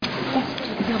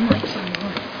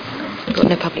Got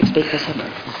no public speakers, have we?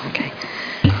 Okay.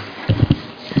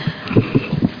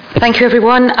 Thank you,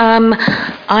 everyone.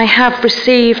 I have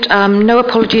received no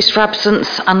apologies for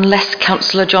absence unless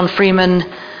Councillor John Freeman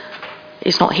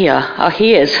is not here. Oh,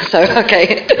 he is, so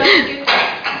okay.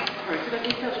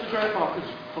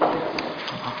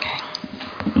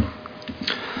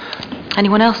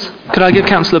 Anyone else? Could I give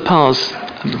Councillor Parr's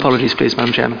apologies, please,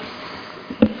 Madam Chairman?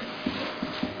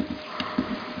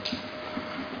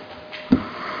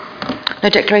 No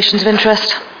declarations of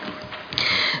interest?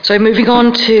 So moving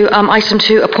on to item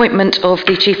 2, appointment of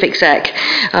the Chief Exec.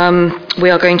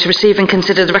 We are going to receive and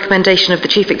consider the recommendation of the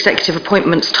Chief Executive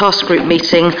Appointments Task Group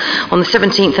meeting on the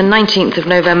 17th and 19th of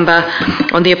November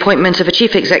on the appointment of a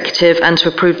Chief Executive and to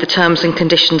approve the terms and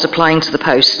conditions applying to the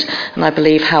post. And I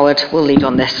believe Howard will lead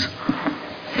on this.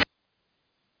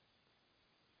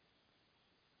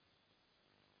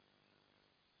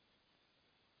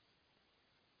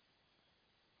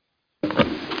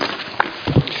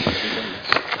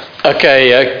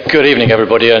 Okay, good evening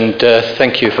everybody, and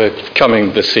thank you for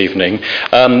coming this evening.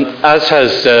 As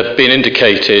has been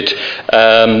indicated,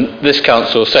 this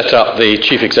council set up the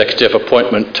Chief Executive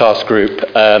Appointment Task Group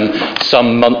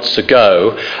some months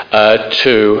ago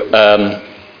to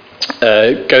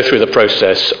go through the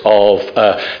process of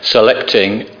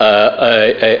selecting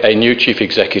a new Chief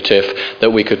Executive that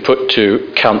we could put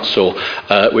to Council,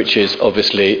 which is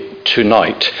obviously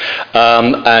tonight.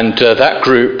 And that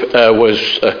group was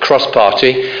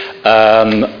cross-party.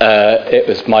 It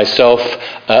was myself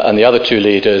and the other two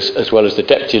leaders, as well as the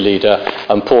deputy leader,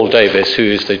 and Paul Davis, who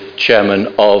is the chairman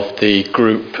of the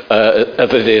group, of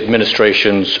the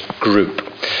administration's group.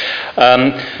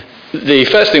 The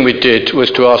first thing we did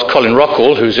was to ask Colin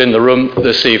Rockall, who's in the room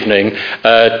this evening,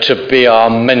 to be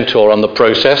our mentor on the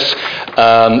process,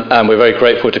 and we're very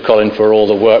grateful to Colin for all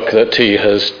the work that he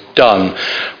has done.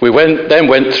 We then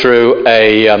went through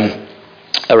a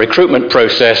recruitment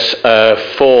process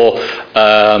for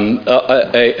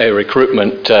a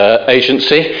recruitment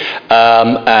agency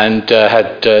and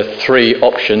had 3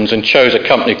 options and chose a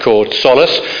company called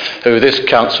Solace, who this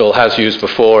council has used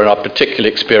before and are particularly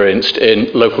experienced in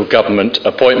local government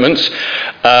appointments,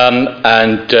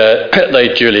 and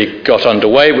they duly got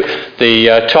underway.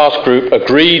 The task group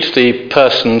agreed the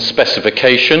person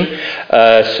specification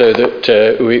so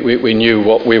that we knew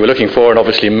what we were looking for and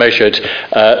obviously measured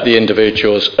the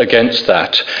individuals against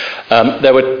that.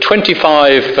 There were 25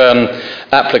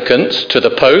 applicants to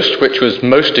the post, which was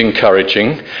most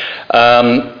encouraging.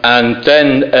 And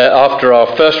then after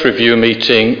our first review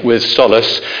meeting with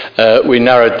Solace, we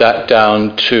narrowed that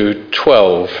down to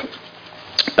 12.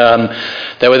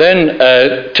 There were then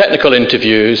technical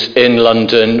interviews in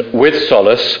London with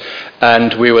Solace,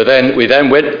 and we then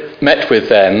met with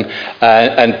them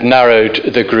and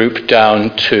narrowed the group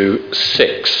down to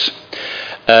 6.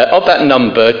 Of that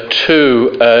number,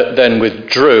 2 then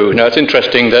withdrew. Now, it's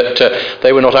interesting that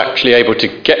they were not actually able to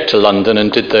get to London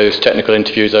and did those technical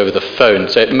interviews over the phone,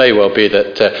 so it may well be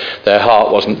that their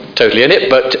heart wasn't totally in it,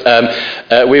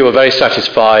 but we were very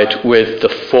satisfied with the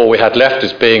 4 we had left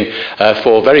as being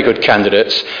 4 very good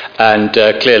candidates, and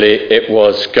clearly it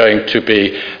was going to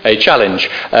be a challenge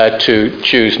to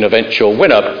choose an eventual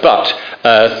winner.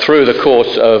 But through the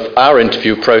course of our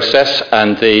interview process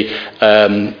and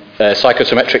the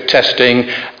psychometric testing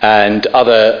and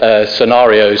other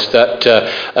scenarios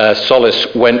that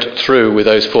Solace went through with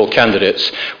those 4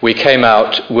 candidates, we came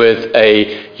out with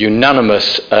a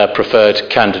unanimous preferred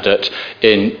candidate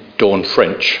in Dawn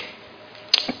French.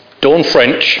 Dawn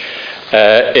French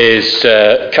is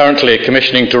currently a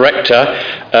commissioning director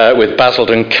with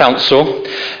Basildon Council.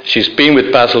 She's been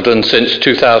with Basildon since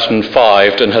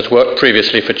 2005 and has worked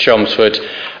previously for Chelmsford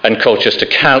and Colchester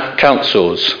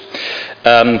councils.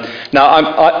 Now,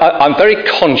 I'm very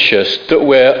conscious that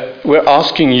we're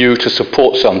asking you to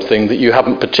support something that you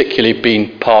haven't particularly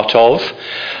been part of.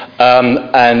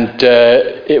 And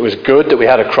it was good that we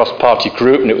had a cross-party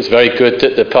group, and it was very good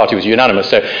that the party was unanimous.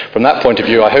 So from that point of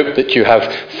view, I hope that you have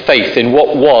faith in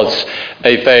what was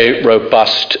a very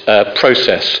robust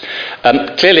process.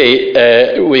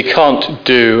 Clearly, we can't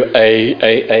do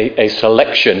a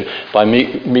selection by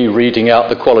me reading out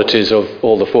the qualities of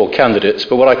all the 4 candidates,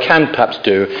 but what I can perhaps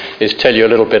do is tell you a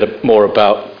little bit more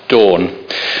about Dawn.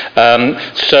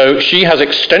 So she has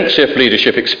extensive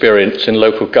leadership experience in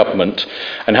local government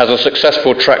and has a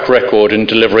successful track record in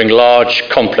delivering large,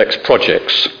 complex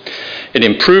projects, in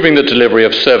improving the delivery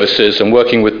of services and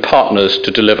working with partners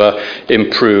to deliver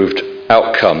improved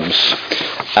outcomes.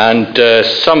 and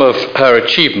some of her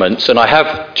achievements. And I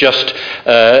have just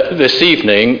this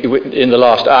evening, in the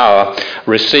last hour,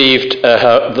 received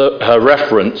her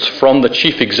reference from the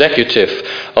Chief Executive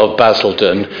of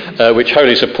Basildon, which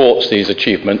wholly supports these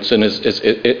achievements and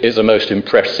is a most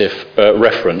impressive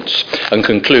reference, and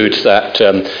concludes that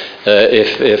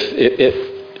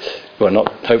well,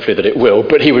 not hopefully that it will,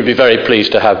 but he would be very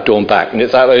pleased to have Dawn back, and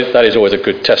that is always a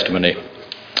good testimony.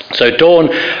 So Dawn,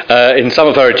 in some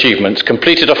of her achievements,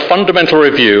 completed a fundamental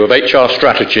review of HR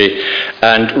strategy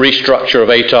and restructure of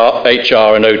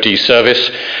HR and OD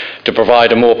service to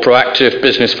provide a more proactive,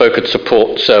 business-focused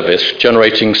support service,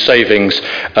 generating savings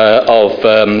of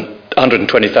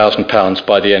 £120,000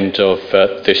 by the end of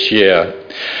this year.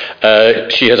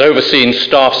 She has overseen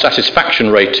staff satisfaction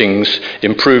ratings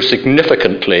improve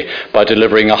significantly by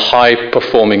delivering a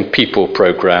high-performing people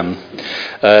programme.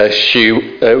 She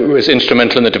was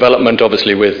instrumental in the development,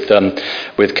 obviously,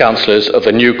 with councillors, of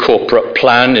a new corporate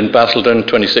plan in Basildon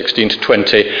 2016 to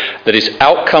 20 that is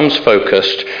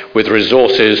outcomes-focused with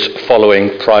resources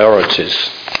following priorities.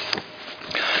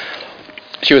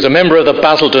 She was a member of the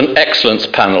Basildon Excellence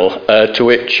Panel, to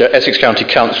which Essex County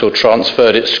Council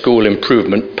transferred its school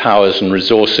improvement powers and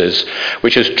resources,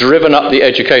 which has driven up the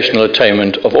educational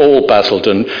attainment of all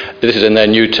Basildon, this is in their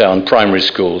Newtown primary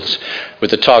schools,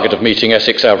 with the target of meeting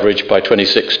Essex average by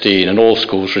 2016 and all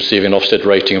schools receiving an Ofsted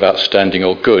rating of outstanding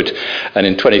or good. And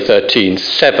in 2013,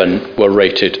 7 were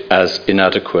rated as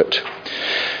inadequate.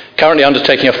 Currently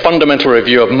undertaking a fundamental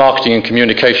review of marketing and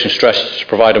communication strategies to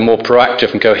provide a more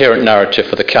proactive and coherent narrative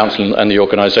for the council and the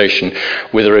organisation,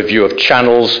 with a review of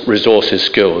channels, resources,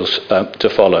 skills to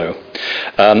follow.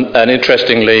 And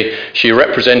interestingly, she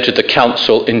represented the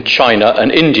council in China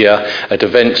and India at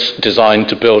events designed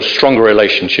to build stronger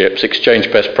relationships,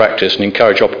 exchange best practice, and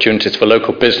encourage opportunities for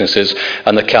local businesses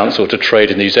and the council to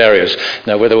trade in these areas.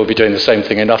 Now, whether we'll be doing the same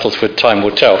thing in Uttlesford, time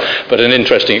will tell, but an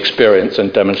interesting experience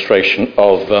and demonstration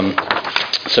of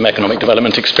some economic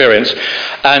development experience.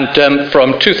 And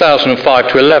from 2005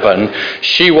 to 11,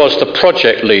 she was the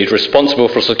project lead responsible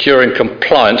for securing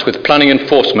compliance with planning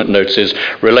enforcement notices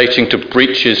relating to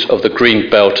breaches of the green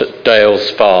belt at Dales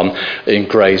Farm in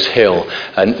Grays Hill.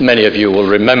 And many of you will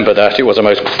remember that. It was a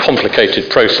most complicated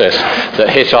process that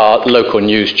hit our local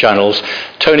news channels.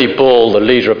 Tony Ball, the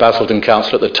leader of Basildon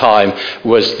Council at the time,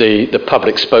 was the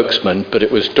public spokesman, but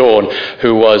it was Dawn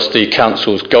who was the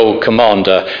council's gold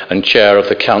commander and chair of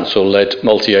the council-led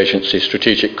multi-agency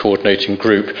strategic coordinating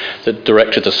group that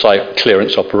directed the site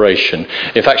clearance operation.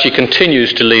 In fact, she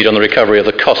continues to lead on the recovery of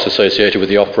the costs associated with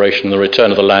the operation and the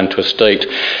return of the land to a state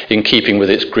in keeping with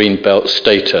its green belt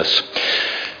status.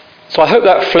 So I hope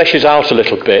that fleshes out a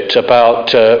little bit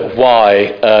about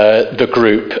why the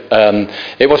group,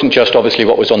 it wasn't just obviously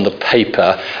what was on the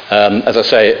paper. As I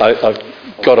say, I've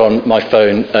got on my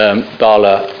phone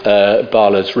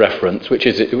Bala's reference, which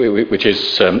is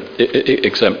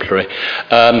exemplary.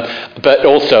 But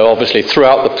also, obviously,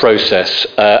 throughout the process,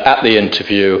 at the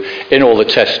interview, in all the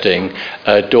testing,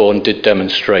 Dawn did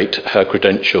demonstrate her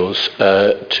credentials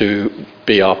to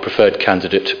be our preferred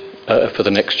candidate for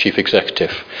the next chief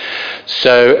executive.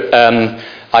 So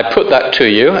I put that to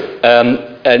you,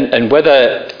 and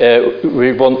whether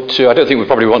we want to, I don't think we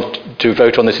probably want to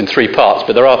vote on this in 3 parts,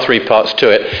 but there are 3 parts to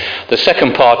it. The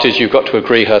second part is you've got to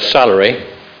agree her salary.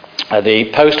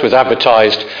 The post was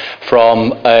advertised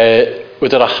from,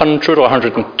 was it 100 or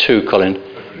 102, Colin?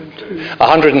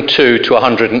 102 to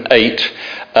 108.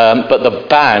 But the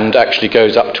band actually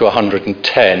goes up to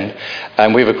 110,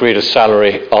 and we've agreed a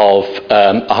salary of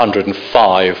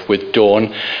 105 with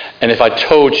Dawn. And if I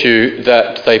told you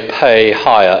that they pay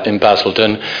higher in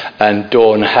Basildon, and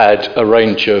Dawn had a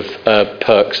range of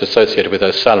perks associated with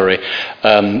her salary,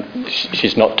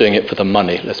 she's not doing it for the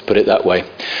money, let's put it that way.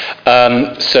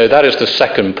 So that is the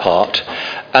second part.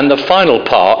 And the final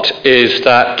part is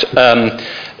that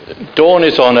Dawn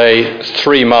is on a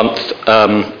 3-month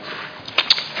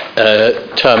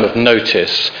term of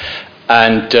notice,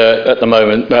 and at the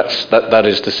moment that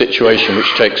is the situation,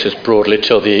 which takes us broadly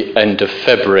till the end of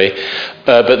February.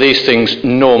 But these things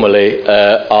normally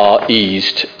are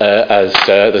eased as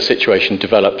the situation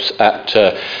develops at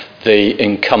the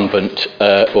incumbent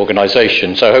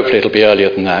organisation. So hopefully it'll be earlier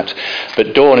than that.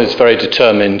 But Dawn is very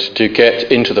determined to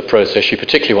get into the process. She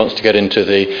particularly wants to get into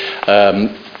the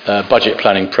budget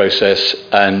planning process,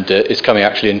 and is coming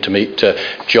actually in to meet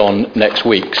John next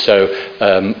week. So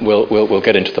we'll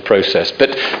get into the process. But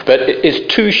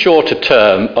it's too short a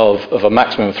term of a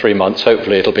maximum of 3 months.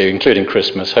 Hopefully it'll be, including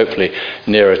Christmas, hopefully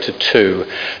nearer to 2,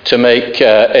 to make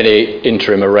any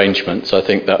interim arrangements. I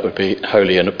think that would be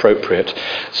wholly inappropriate.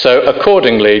 So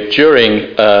accordingly,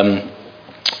 during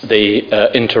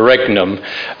interregnum.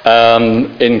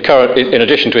 In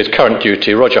addition to his current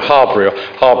duty, Roger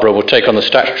Harborough will take on the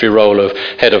statutory role of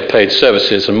Head of Paid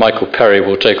Services, and Michael Perry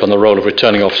will take on the role of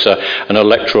Returning Officer and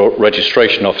Electoral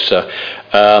Registration Officer.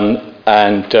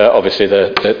 Obviously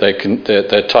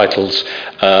their titles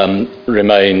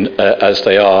remain as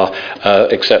they are,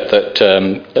 except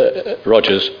that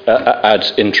Rogers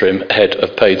adds interim head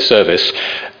of paid service,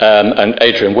 and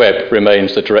Adrian Webb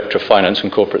remains the Director of Finance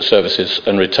and Corporate Services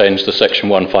and retains the Section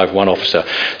 151 officer.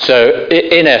 So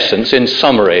in essence, in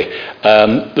summary,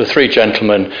 the three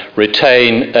gentlemen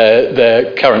retain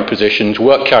their current positions,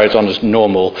 work carries on as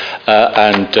normal,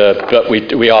 but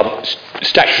we are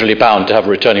statutorily bound to have a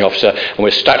returning officer, and we're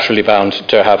statutorily bound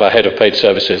to have a head of paid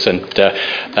services, and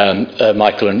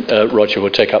Michael and Roger will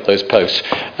take up those posts.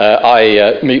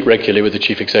 I meet regularly with the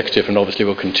Chief Executive, and obviously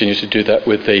will continue to do that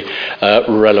with the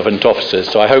relevant officers.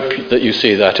 So I hope that you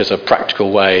see that as a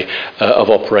practical way of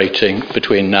operating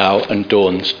between now and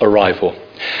Dawn's arrival.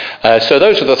 So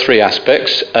those are the three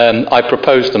aspects. I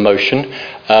propose the motion,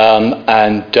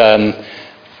 and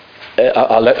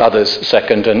I'll let others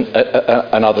second and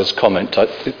others comment.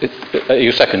 Are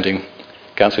you seconding,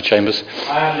 Councillor Chambers?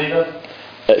 I am, Leader.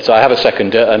 So I have a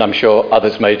seconder, and I'm sure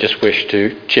others may just wish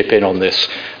to chip in on this.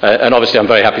 And obviously I'm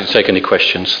very happy to take any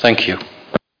questions. Thank you.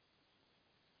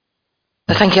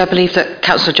 Thank you. I believe that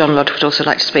Councillor John Lodge would also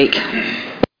like to speak.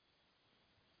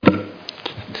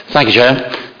 Thank you,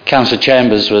 Chair. Councillor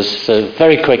Chambers was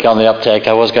very quick on the uptake.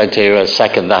 I was going to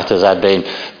second that, as I'd been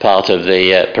part of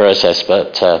the process,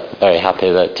 but very happy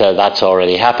that that's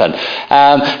already happened.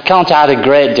 Can't add a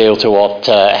great deal to what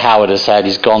Howard has said.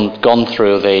 He's gone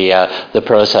through the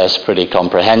process pretty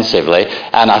comprehensively,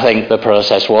 and I think the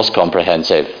process was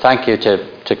comprehensive. Thank you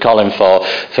to Colin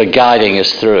for guiding us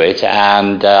through it,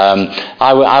 and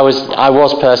I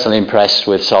was personally impressed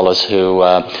with Solis, who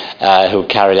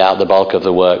carried out the bulk of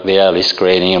the work, the early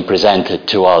screening, and presented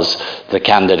to us the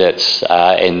candidates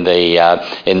in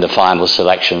the final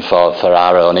selection for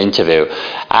our own interview.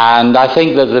 And I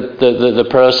think that the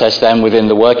process then within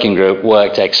the working group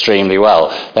worked extremely well.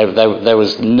 There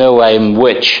was no way in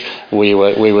which we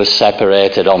were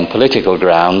separated on political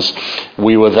grounds.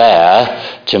 We were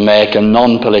there to make a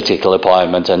non-political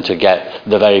appointment and to get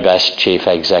the very best chief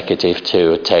executive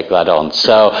to take that on.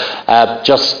 So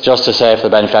just to say for the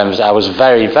benefit of I was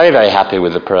very, very, very happy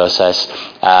with the process,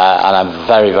 and I'm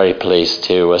very, very pleased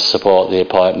to support the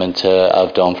appointment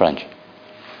of Dawn French.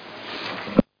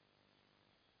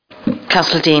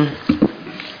 Councillor Dean.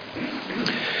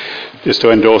 Just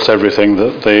to endorse everything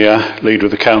that the leader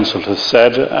of the council has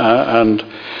said, and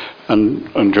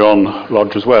John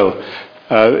Lodge as well.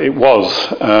 It was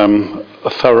a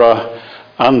thorough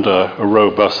and a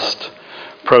robust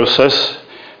process.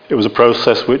 It was a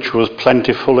process which was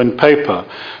plentiful in paper,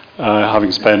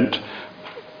 having spent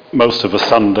most of a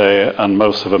Sunday and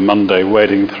most of a Monday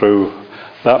wading through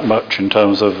that much in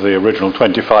terms of the original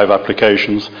 25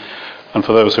 applications. And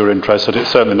for those who are interested,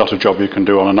 it's certainly not a job you can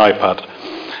do on an iPad.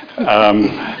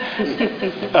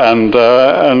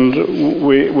 And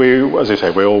we, as I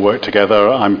say, we all worked together.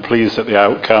 I'm pleased at the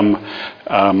outcome.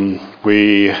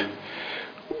 We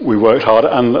worked hard,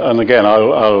 and again,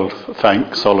 I'll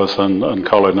thank Solis and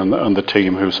Colin and the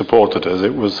team who supported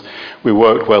us. We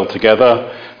worked well together.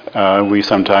 We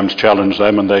sometimes challenged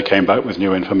them, and they came back with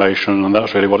new information, and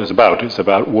that's really what it's about. It's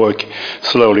about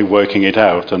slowly working it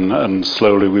out, and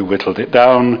slowly we whittled it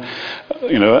down,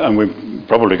 and we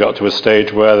probably got to a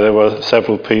stage where there were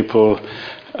several people.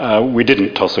 We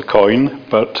didn't toss a coin,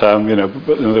 but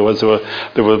but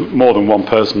there were more than one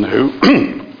person who.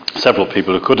 Several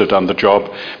people who could have done the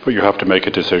job, but you have to make a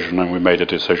decision, and we made a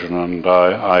decision, and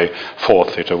I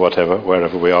fourth it or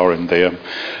wherever we are in the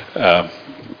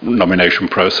nomination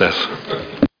process.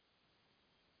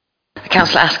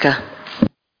 Councillor Asker.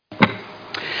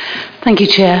 Thank you,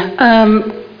 Chair.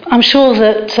 I'm sure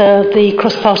that the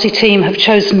cross-party team have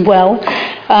chosen well.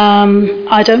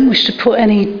 I don't wish to put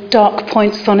any dark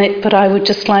points on it, but I would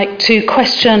just like to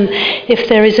question if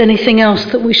there is anything else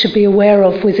that we should be aware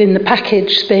of within the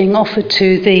package being offered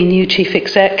to the new Chief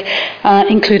Exec,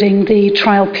 including the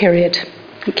trial period.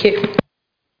 Thank you.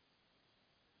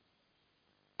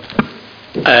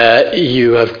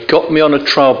 You have got me on a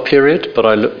trial period, but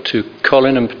I look to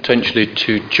Colin and potentially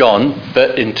to John.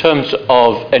 But in terms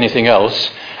of anything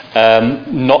else,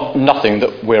 nothing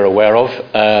that we're aware of.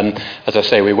 As I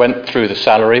say, we went through the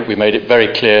salary. We made it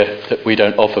very clear that we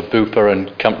don't offer Bupa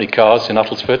and company cars in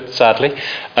Uttlesford, sadly.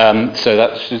 So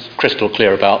that's crystal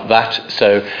clear about that.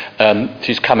 So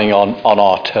she's coming on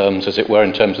our terms, as it were,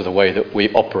 in terms of the way that we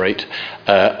operate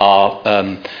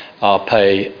our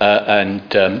pay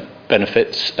and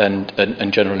benefits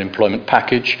and general employment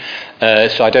package.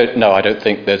 So I don't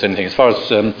think there's anything. As far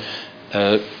as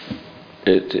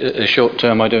a short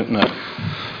term, I don't know.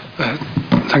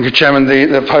 Thank you, Chairman.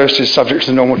 The post is subject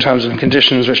to the normal terms and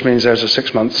conditions, which means there's a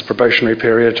 6 months probationary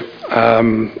period,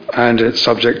 and it's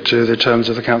subject to the terms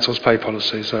of the Council's pay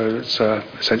policy, so it's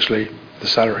essentially the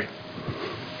salary.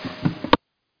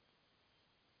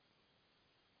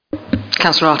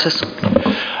 Councillor Artis.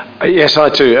 Yes, I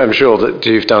too am sure that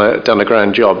you've done a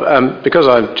grand job. Because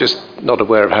I'm just not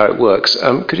aware of how it works,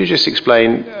 could you just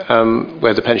explain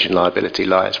where the pension liability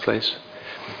lies, please?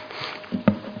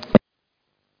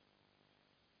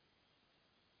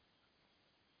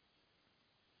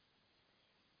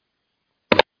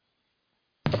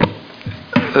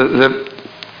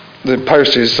 The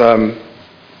post is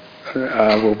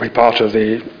will be part of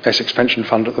the Essex Pension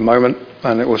Fund at the moment,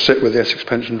 and it will sit with the Essex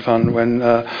Pension Fund when,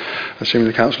 assuming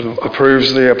the Council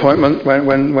approves the appointment,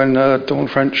 when Dawn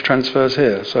French transfers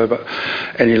here. So, but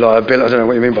any liability, I don't know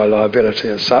what you mean by liability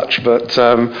as such, but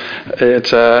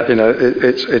it's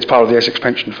part of the Essex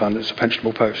Pension Fund. It's a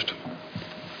pensionable post.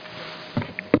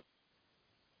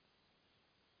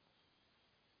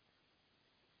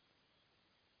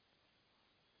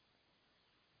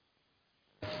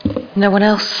 No one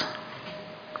else?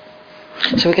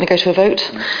 So we're going to go to a vote,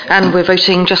 and we're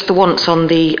voting just the once on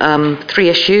the 3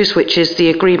 issues, which is the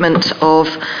agreement of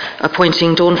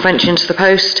appointing Dawn French into the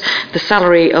post, the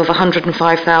salary of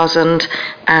 £105,000,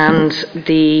 and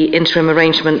the interim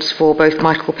arrangements for both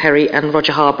Michael Perry and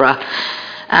Roger Harborough.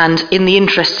 And in the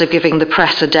interest of giving the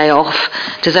press a day off,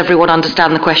 does everyone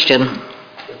understand the question?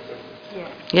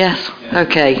 Yes?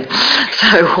 Okay.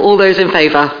 So all those in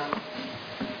favour?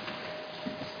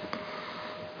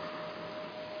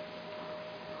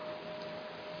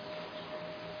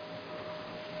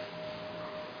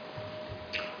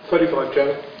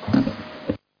 Chairman.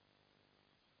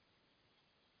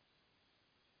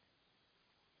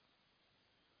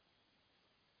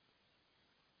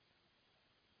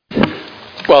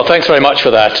 Well, thanks very much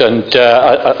for that, and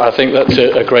I think that's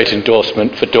a great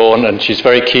endorsement for Dawn, and she's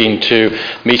very keen to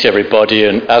meet everybody,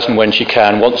 and as and when she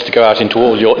can, wants to go out into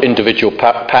all your individual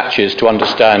patches to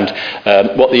understand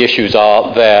what the issues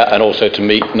are there, and also to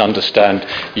meet and understand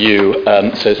you,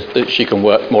 so that she can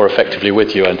work more effectively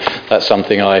with you, and that's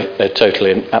something I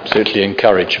totally and absolutely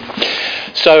encourage.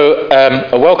 So,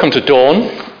 a welcome to Dawn,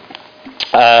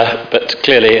 but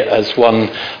clearly as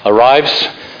one arrives,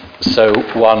 so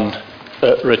one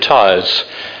retires.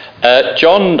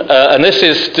 John, and this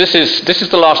is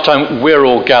the last time we're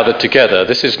all gathered together.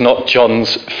 This is not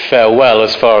John's farewell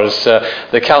as far as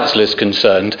the council is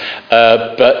concerned,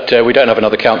 but we don't have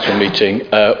another council meeting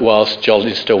whilst John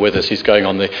is still with us. He's going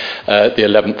on the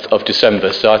 11th of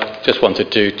December, so I just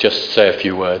wanted to just say a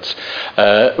few words.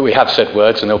 We have said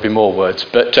words, and there'll be more words,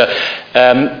 but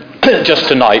just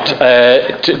tonight,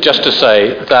 just to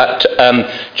say that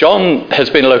John has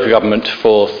been in local government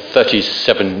for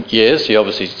 37 years. He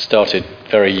obviously started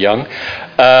very young.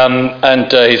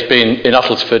 And he's been in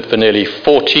Uttlesford for nearly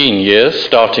 14 years,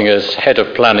 starting as Head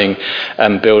of Planning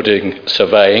and Building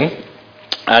Surveying,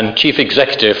 and Chief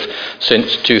Executive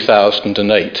since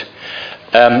 2008.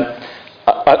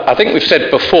 I think we've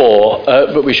said before,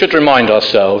 but we should remind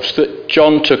ourselves that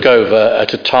John took over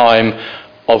at a time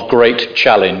of great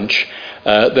challenge.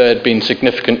 There had been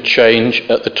significant change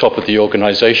at the top of the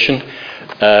organisation.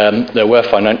 There were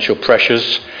financial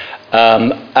pressures,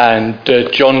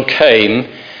 and John came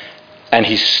and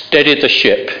he steadied the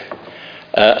ship,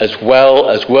 as well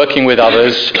as working with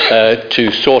others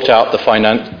to sort out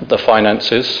the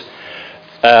finances.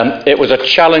 It was a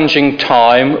challenging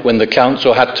time when the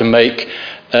council had to make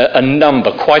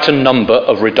quite a number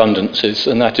of redundancies,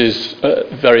 and that is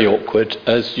very awkward,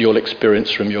 as you'll experience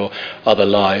from your other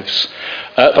lives.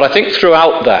 But I think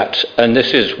throughout that, and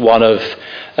this is one of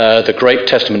the great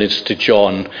testimonies to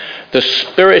John, the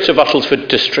spirit of Uttlesford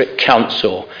District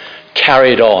Council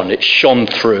carried on, it shone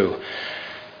through.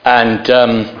 And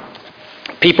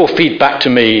people feed back to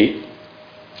me,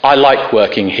 I like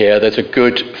working here, there's a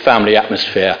good family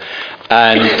atmosphere.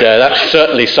 And that's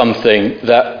certainly something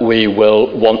that we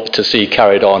will want to see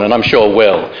carried on, and I'm sure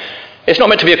will. It's not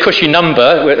meant to be a cushy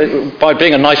number. By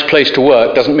being a nice place to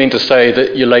work doesn't mean to say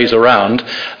that you laze around,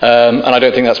 and I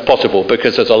don't think that's possible,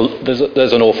 because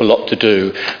there's an awful lot to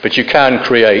do. But you can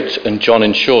create, and John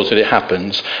ensures that it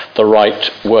happens, the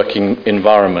right working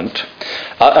environment.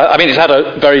 I mean, it's had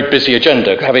a very busy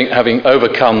agenda, having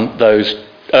overcome those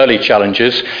early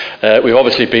challenges. We've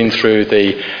obviously been through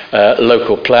the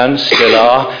local plans, still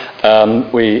are,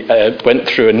 We went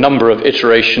through a number of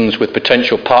iterations with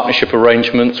potential partnership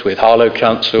arrangements with Harlow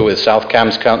Council, with South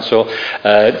Cambs Council,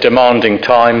 demanding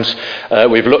times.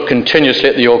 We've looked continuously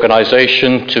at the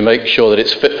organisation to make sure that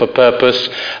it's fit for purpose,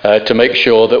 to make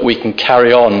sure that we can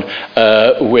carry on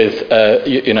with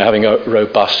having a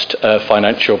robust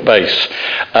financial base.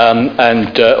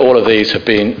 And all of these have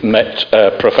been met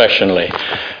professionally.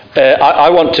 I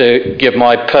want to give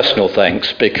my personal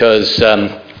thanks because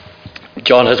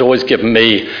John has always given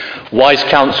me wise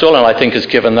counsel, and I think has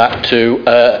given that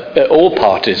to all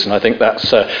parties, and I think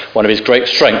that's one of his great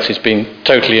strengths. He's been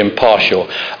totally impartial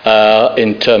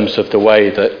in terms of the way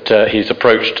that he's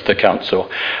approached the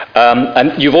council.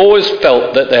 And you've always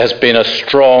felt that there has been a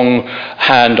strong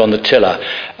hand on the tiller,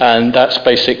 and that's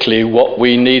basically what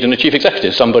we need in a chief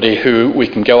executive, somebody who we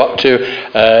can go up to,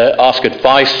 ask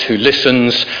advice, who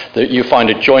listens, that you find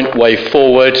a joint way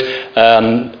forward.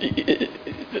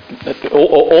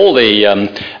 All the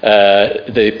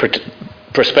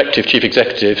prospective chief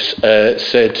executives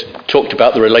talked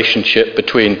about the relationship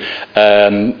between,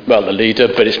 the leader,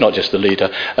 but it's not just the leader,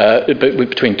 but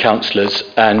between councillors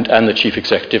and the chief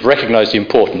executive, recognised the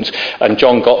importance, and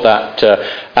John got that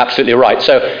absolutely right.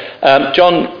 So,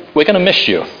 John, we're going to miss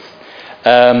you.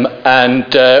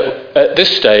 And at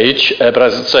this stage, but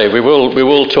as I say, we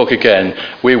will talk again.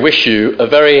 We wish you a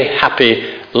very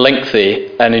happy,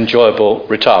 lengthy and enjoyable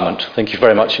retirement. Thank you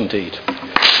very much indeed.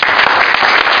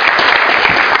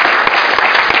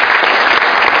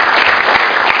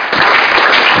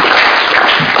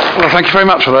 Well, thank you very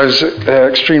much for those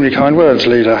extremely kind words,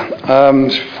 Leader.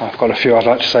 I've got a few I'd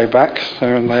like to say back,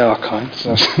 and they are kind.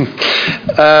 So.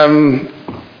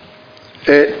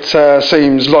 It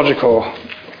seems logical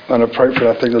and appropriate,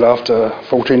 I think, that after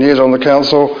 14 years on the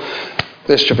council,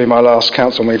 this should be my last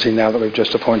council meeting now that we've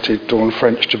just appointed Dawn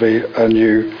French to be a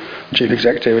new chief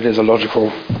executive. It is a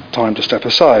logical time to step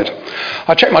aside.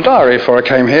 I checked my diary before I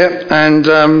came here, and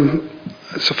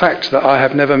it's a fact that I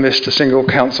have never missed a single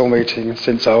council meeting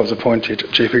since I was appointed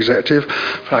chief executive,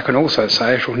 but I can also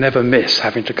say I shall never miss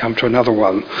having to come to another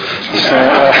one.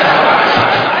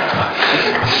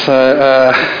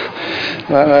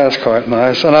 That's quite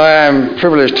nice. And I am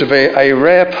privileged to be a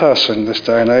rare person this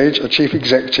day and age, a chief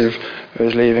executive who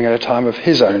is leaving at a time of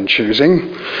his own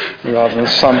choosing rather than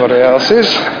somebody else's.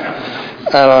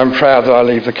 And I'm proud that I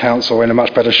leave the council in a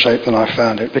much better shape than I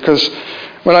found it, because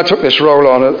when I took this role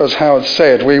on, as Howard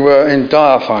said, we were in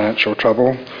dire financial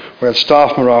trouble. We had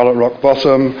staff morale at rock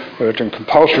bottom, we were doing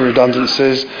compulsory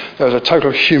redundancies, there was a total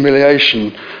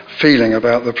humiliation feeling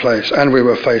about the place, and we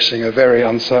were facing a very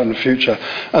uncertain future.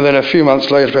 And then a few months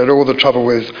later, we had all the trouble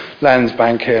with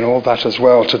Landsbanki and all that as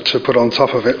well to put on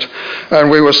top of it.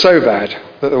 And we were so bad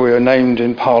that we were named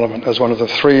in Parliament as one of the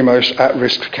 3 most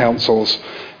at-risk councils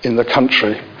in the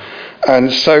country.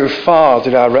 And so far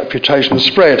did our reputation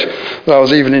spread that I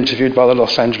was even interviewed by the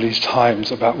Los Angeles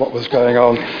Times about what was going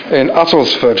on in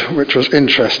Uttlesford, which was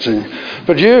interesting.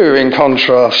 But you, in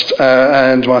contrast,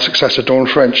 and my successor, Dawn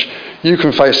French, you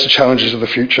can face the challenges of the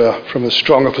future from as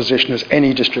strong a position as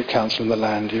any district council in the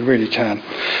land. You really can.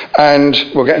 And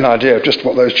we'll get an idea of just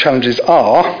what those challenges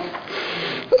are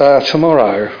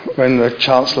tomorrow when the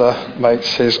Chancellor makes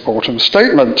his autumn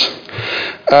statement.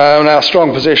 Our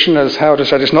strong position, as Howard has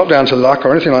said, it's not down to luck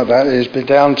or anything like that. It is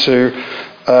down to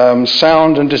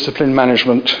sound and disciplined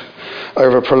management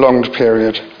over a prolonged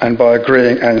period, and by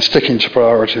agreeing and sticking to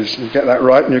priorities. You get that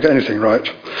right and you get anything right.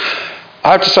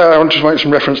 I have to say, I want to make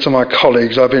some reference to my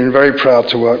colleagues. I've been very proud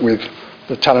to work with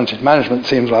the talented management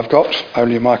teams I've got,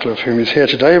 only Michael of whom is here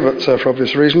today, but for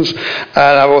obvious reasons. And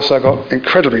I've also got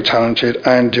incredibly talented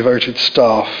and devoted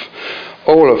staff,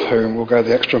 all of whom will go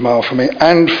the extra mile for me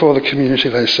and for the community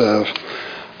they serve.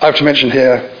 I have to mention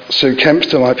here Sue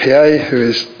Kempster, my PA, who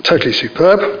is totally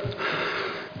superb.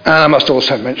 And I must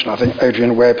also mention, I think,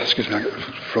 Adrian Webb, excuse me, I get a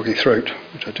froggy throat,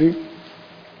 which I do,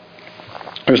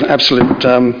 who's an absolute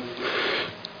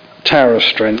tower of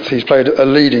strength. He's played a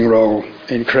leading role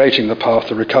in creating the path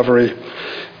to recovery.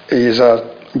 He's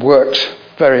worked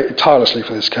very tirelessly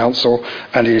for this council,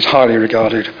 and he is highly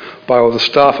regarded by all the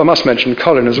staff. I must mention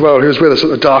Colin as well, who was with us at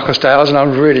the darkest hours, and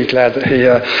I'm really glad that he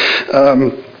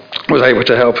was able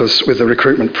to help us with the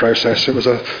recruitment process. It was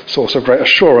a source of great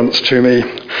assurance to me.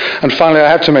 And finally, I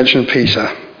have to mention Peter.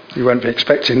 You won't be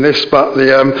expecting this, but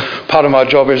the part of my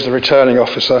job is the returning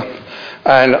officer,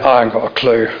 and I haven't got a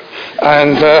clue.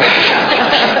 And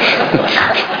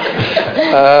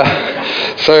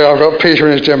so I've got Peter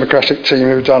and his democratic team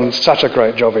who've done such a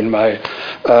great job in May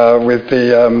with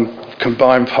the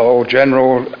combined poll,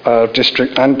 general,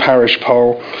 district and parish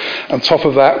poll. On top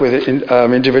of that, with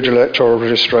individual electoral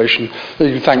registration,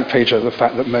 you can thank Peter for the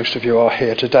fact that most of you are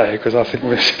here today, because I think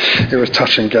it was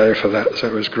touch and go for that, so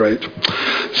it was great.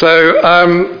 So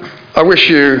I wish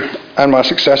you and my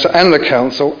successor and the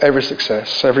council every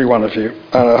success, every one of you.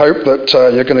 And I hope that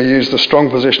you're going to use the strong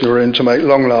position you're in to make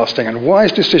long-lasting and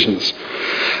wise decisions,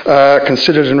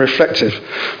 considered and reflective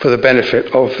for the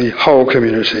benefit of the whole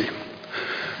community.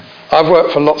 I've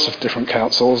worked for lots of different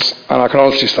councils, and I can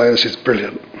honestly say this is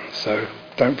brilliant. So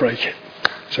don't break it.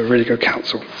 It's a really good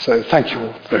council. So thank you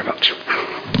all very much.